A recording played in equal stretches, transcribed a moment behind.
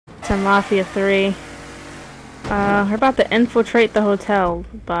to Mafia 3. We're about to infiltrate the hotel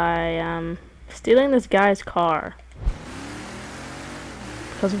by stealing this guy's car.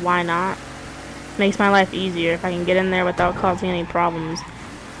 Because why not? Makes my life easier. If I can get in there without causing any problems,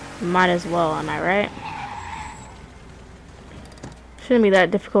 might as well, am I right? Shouldn't be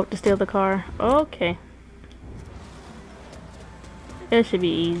that difficult to steal the car. Okay. It should be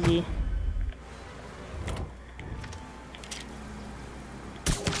easy.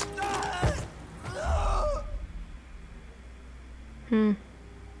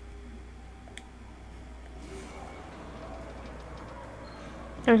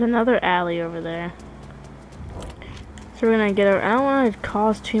 There's another alley over there. So we're gonna get over. I don't want to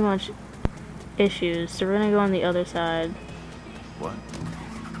cause too much issues, so we're gonna go on the other side. What?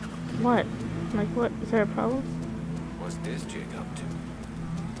 What? Like what? Is there a problem? What's this chick up to?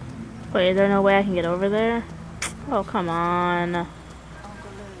 Wait, is there no way I can get over there? Oh, come on.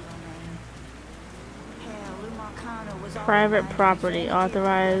 Private property.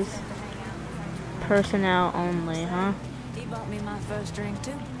 Authorized personnel only, huh? He bought me my first drink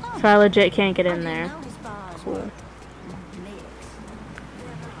too. So I legit can't get in there. Cool.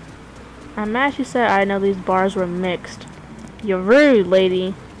 I'm mad she said I know these bars were mixed. You're rude,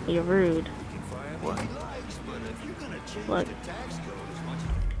 lady. You're rude. What?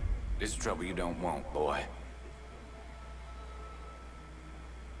 This is trouble you don't want, boy.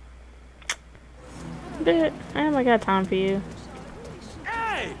 Dude, I haven't got time for you.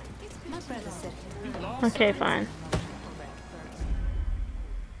 Hey! Okay, fine.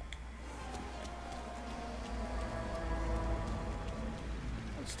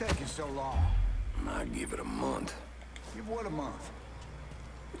 What's taking so long? I give it a month. Give what a month?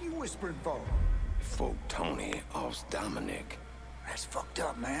 What are you whispering for? Folk Tony off Dominic. That's fucked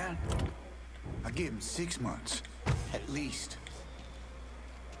up, man. I give him 6 months, at least.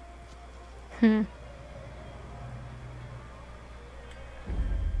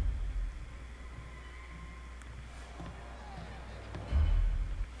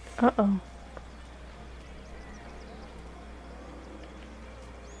 Uh-oh.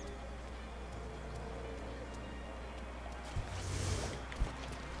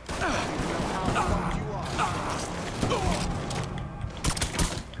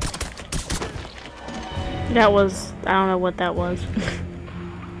 That was, I don't know what that was.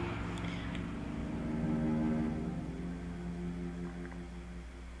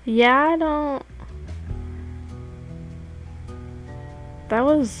 Yeah, I don't. That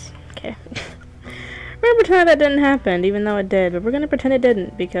was, okay. We're gonna pretend that didn't happen, even though it did, but we're gonna pretend it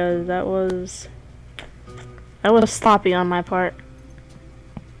didn't, because that was sloppy on my part.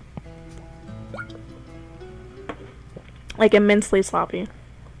 Like, immensely sloppy.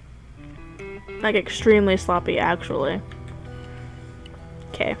 Like, extremely sloppy, actually.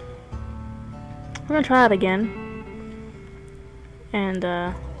 Okay. We're gonna try it again. And,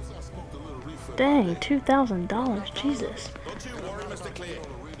 dang, $2,000, Jesus. Don't you worry, Mr. Clay.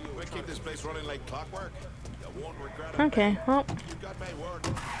 We'll keep this place running like clockwork. You won't regret it. Okay, well, You got my word.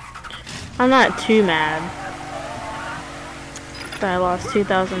 I'm not too mad that I lost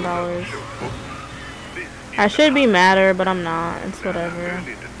 $2,000. I should be madder, but I'm not. It's whatever.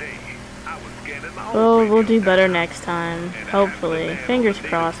 We'll do better next time. Hopefully. Fingers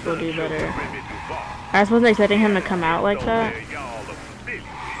crossed we'll do better. I just wasn't expecting him to come out like that.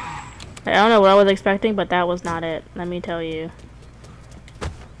 I don't know what I was expecting, but that was not it. Let me tell you.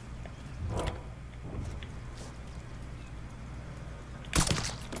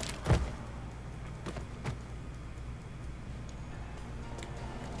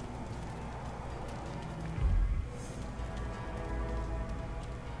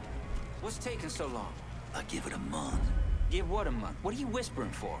 What's taking so long? I give it a month. Give what a month? What are you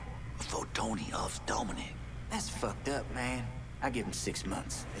whispering for? For Tony off Dominic. That's fucked up, man. I give him 6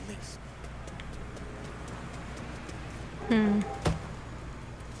 months, at least.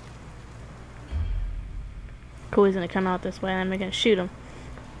 Cool, he's gonna come out this way and I'm gonna shoot him.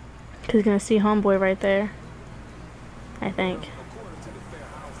 Cause he's gonna see homeboy right there. I think.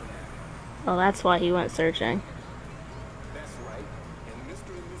 Oh, that's why he went searching. That's right. And Mr.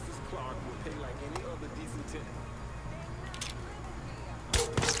 and Mrs. Clark will pay like any other decent tenant.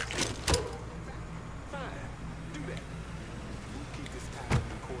 Fine. Do that. We'll keep this tied up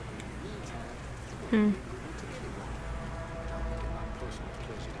in court in the meantime. My personal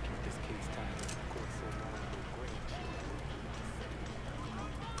pleasure to keep this case tied up in court so long no grandchildren.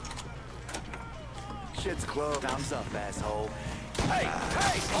 Shit's closed. Thumbs up, asshole. Hey!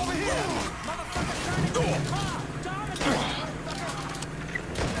 Hey! Over here!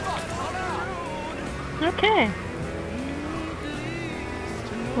 Okay.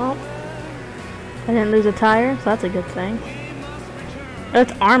 Well, I didn't lose a tire, so that's a good thing.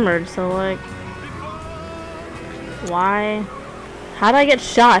 It's armored, so like, why? How did I get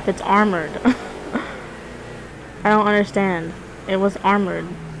shot if it's armored? I don't understand. It was armored.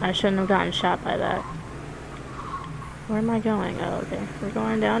 I shouldn't have gotten shot by that. Where am I going? Oh, okay. We're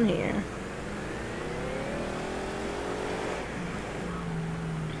going down here.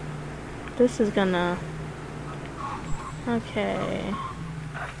 This is gonna... Okay.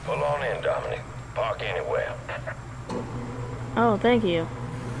 Pull on in, Dominic. Park anywhere. Oh, thank you.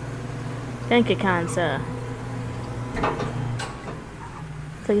 Thank you, kind sir.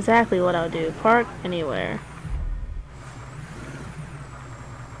 That's exactly what I'll do. Park anywhere.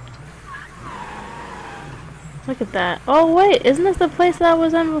 Look at that. Oh, wait. Isn't this the place that I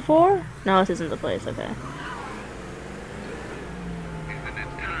was in before? No, this isn't the place. Okay.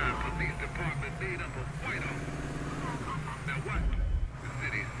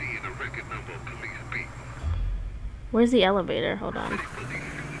 Where's the elevator? Hold on.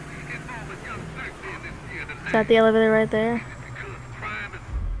 Is that the elevator right there?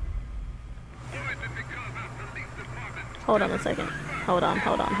 Hold on a second. Hold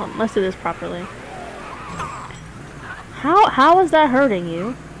on. Let's do this properly. How is that hurting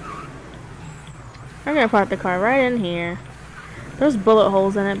you? We're gonna park the car right in here. There's bullet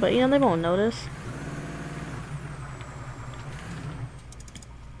holes in it, but you know, they won't notice.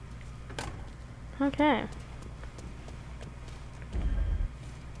 Okay.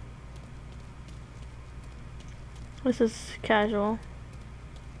 This is casual.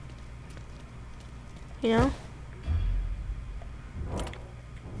 You know?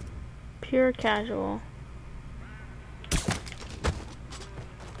 Pure casual.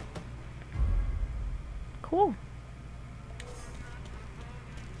 Cool.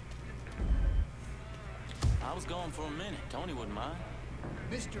 I was gone for a minute. Tony wouldn't mind.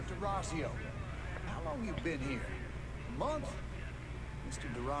 Mr. DeRazio, how long you been here? A month?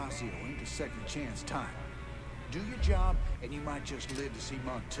 Mr. DeRazio ain't a second chance time. Do your job, and you might just live to see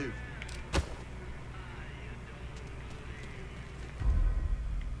month 2.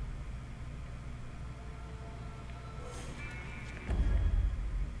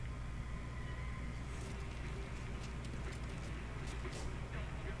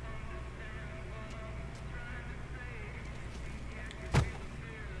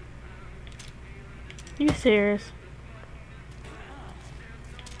 You serious?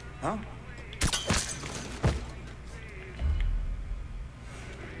 Huh?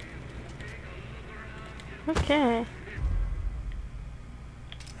 Okay.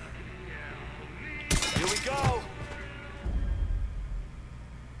 Here we go.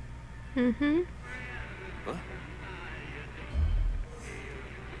 Mm-hmm. What?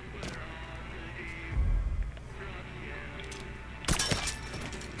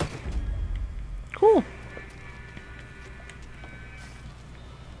 Cool.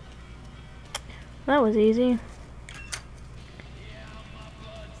 That was easy.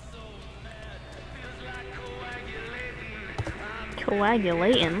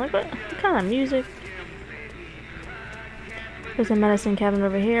 Coagulating. Look what kind of music. There's a medicine cabinet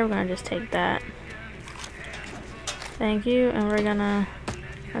over here. We're gonna just take that. Thank you. And we're gonna...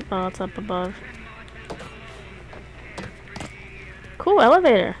 Oh, it's up above. Cool,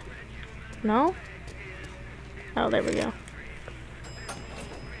 elevator. No? Oh, there we go.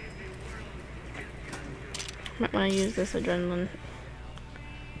 Might want to use this adrenaline.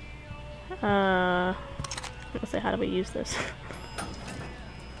 Let's say, how do we use this? So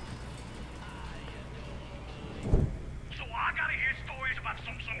I gotta hear stories about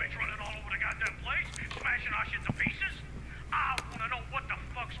some bitch running all over the goddamn place, smashing our shit to pieces? I wanna know what the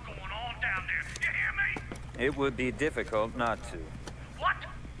fuck's going on down there. You hear me? It would be difficult not to. What?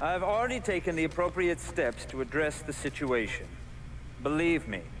 I've already taken the appropriate steps to address the situation. Believe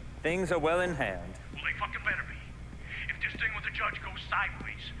me, things are well in hand. Well, they fucking better be. If this thing with the judge goes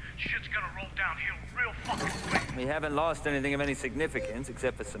sideways, shit's gonna roll downhill real fucking quick. We haven't lost anything of any significance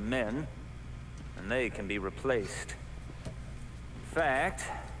except for some men, and they can be replaced. In fact,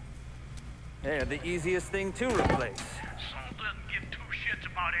 they're the easiest thing to replace. Saul doesn't give two shits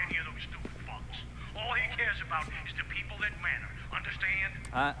about any of those stupid fucks. All he cares about is the people that matter. Understand?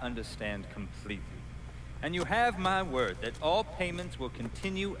 I understand completely. And you have my word that all payments will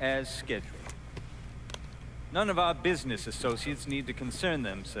continue as scheduled. None of our business associates need to concern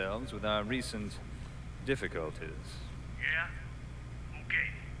themselves with our recent difficulties. Yeah? Okay.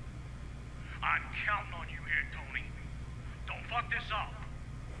 I'm counting on you here, Tony. Don't fuck this up.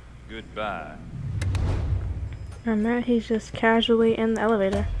 Goodbye. And now he's just casually in the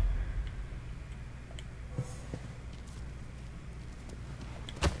elevator.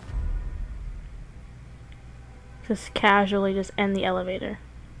 Just casually just end the elevator.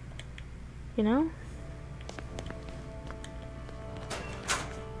 You know?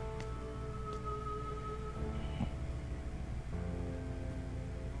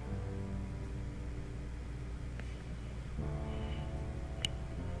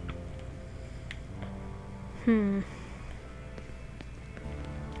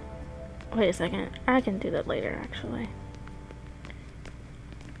 Wait a second. I can do that later, actually.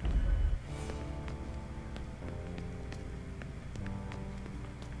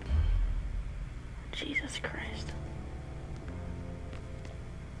 Jesus Christ.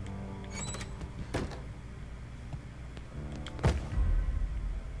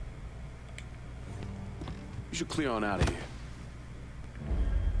 You should clear on out of here.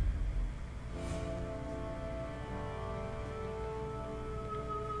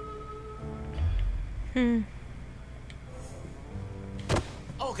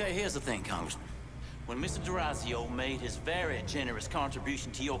 Okay, here's the thing, Congressman. When Mr. DeRazio made his very generous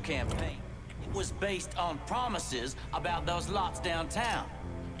contribution to your campaign, it was based on promises about those lots downtown.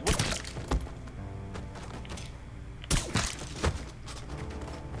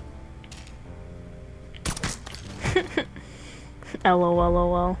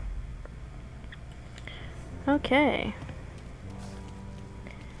 LOL. Okay.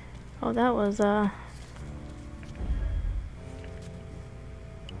 Oh, that was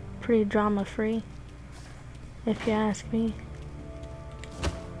pretty drama-free, if you ask me.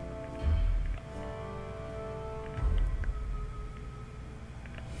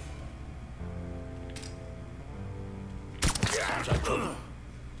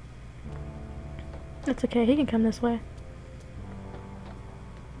 It's okay, he can come this way.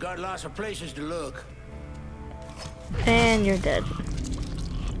 Got lots of places to look. And you're dead.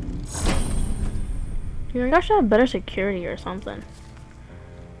 You know, I should have better security or something.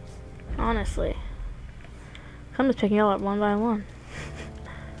 Honestly. I'm just picking y'all up one by one.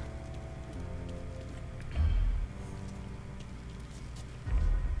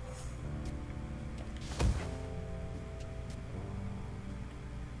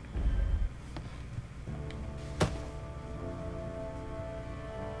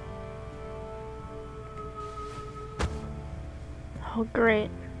 Oh, great.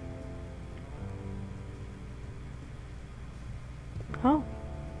 Oh.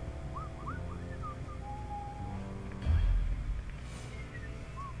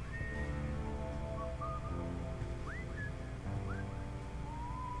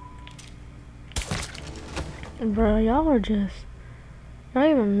 Bro, y'all are just... Y'all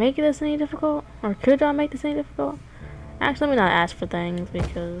even make this any difficult? Or could y'all make this any difficult? Actually, let me not ask for things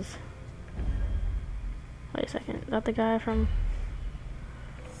because... Wait a second. Is that the guy from...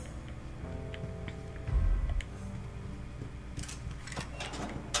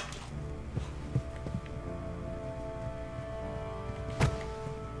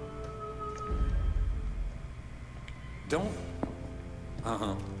 Don't.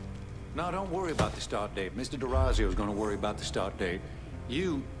 No, don't worry about the start date. Mr. DeRazio is going to worry about the start date.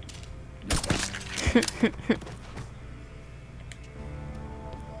 You.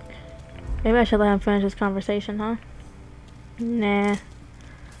 Maybe I should let him finish this conversation, huh? Nah.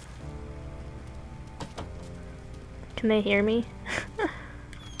 Can they hear me?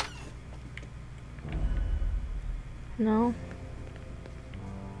 No.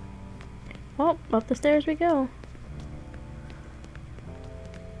 Oh, up the stairs we go.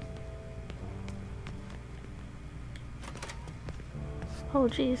 Oh,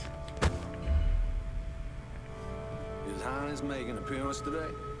 jeez. His Highness making an appearance today?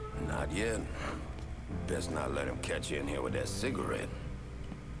 Not yet. Best not let him catch you in here with that cigarette.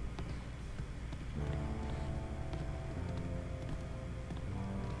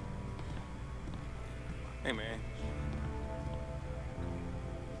 Hey, man.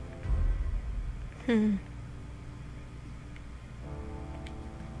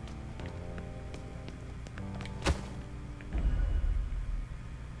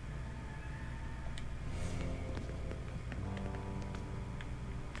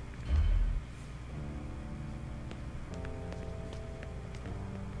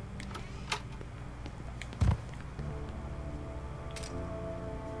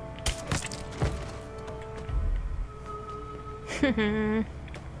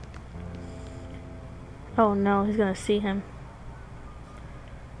 Oh no, he's gonna see him.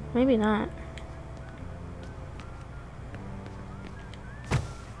 Maybe not.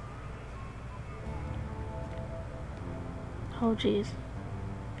 Oh jeez.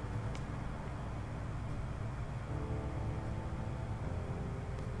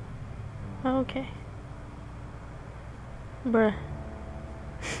 Okay. Bruh.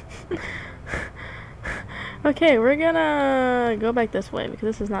 Okay, we're gonna go back this way because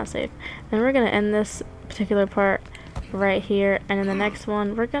this is not safe. And we're gonna end this particular part right here. And in the next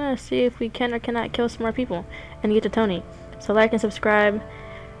one, we're gonna see if we can or cannot kill some more people and get to Tony. So like and subscribe.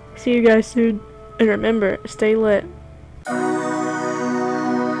 See you guys soon. And remember, stay lit.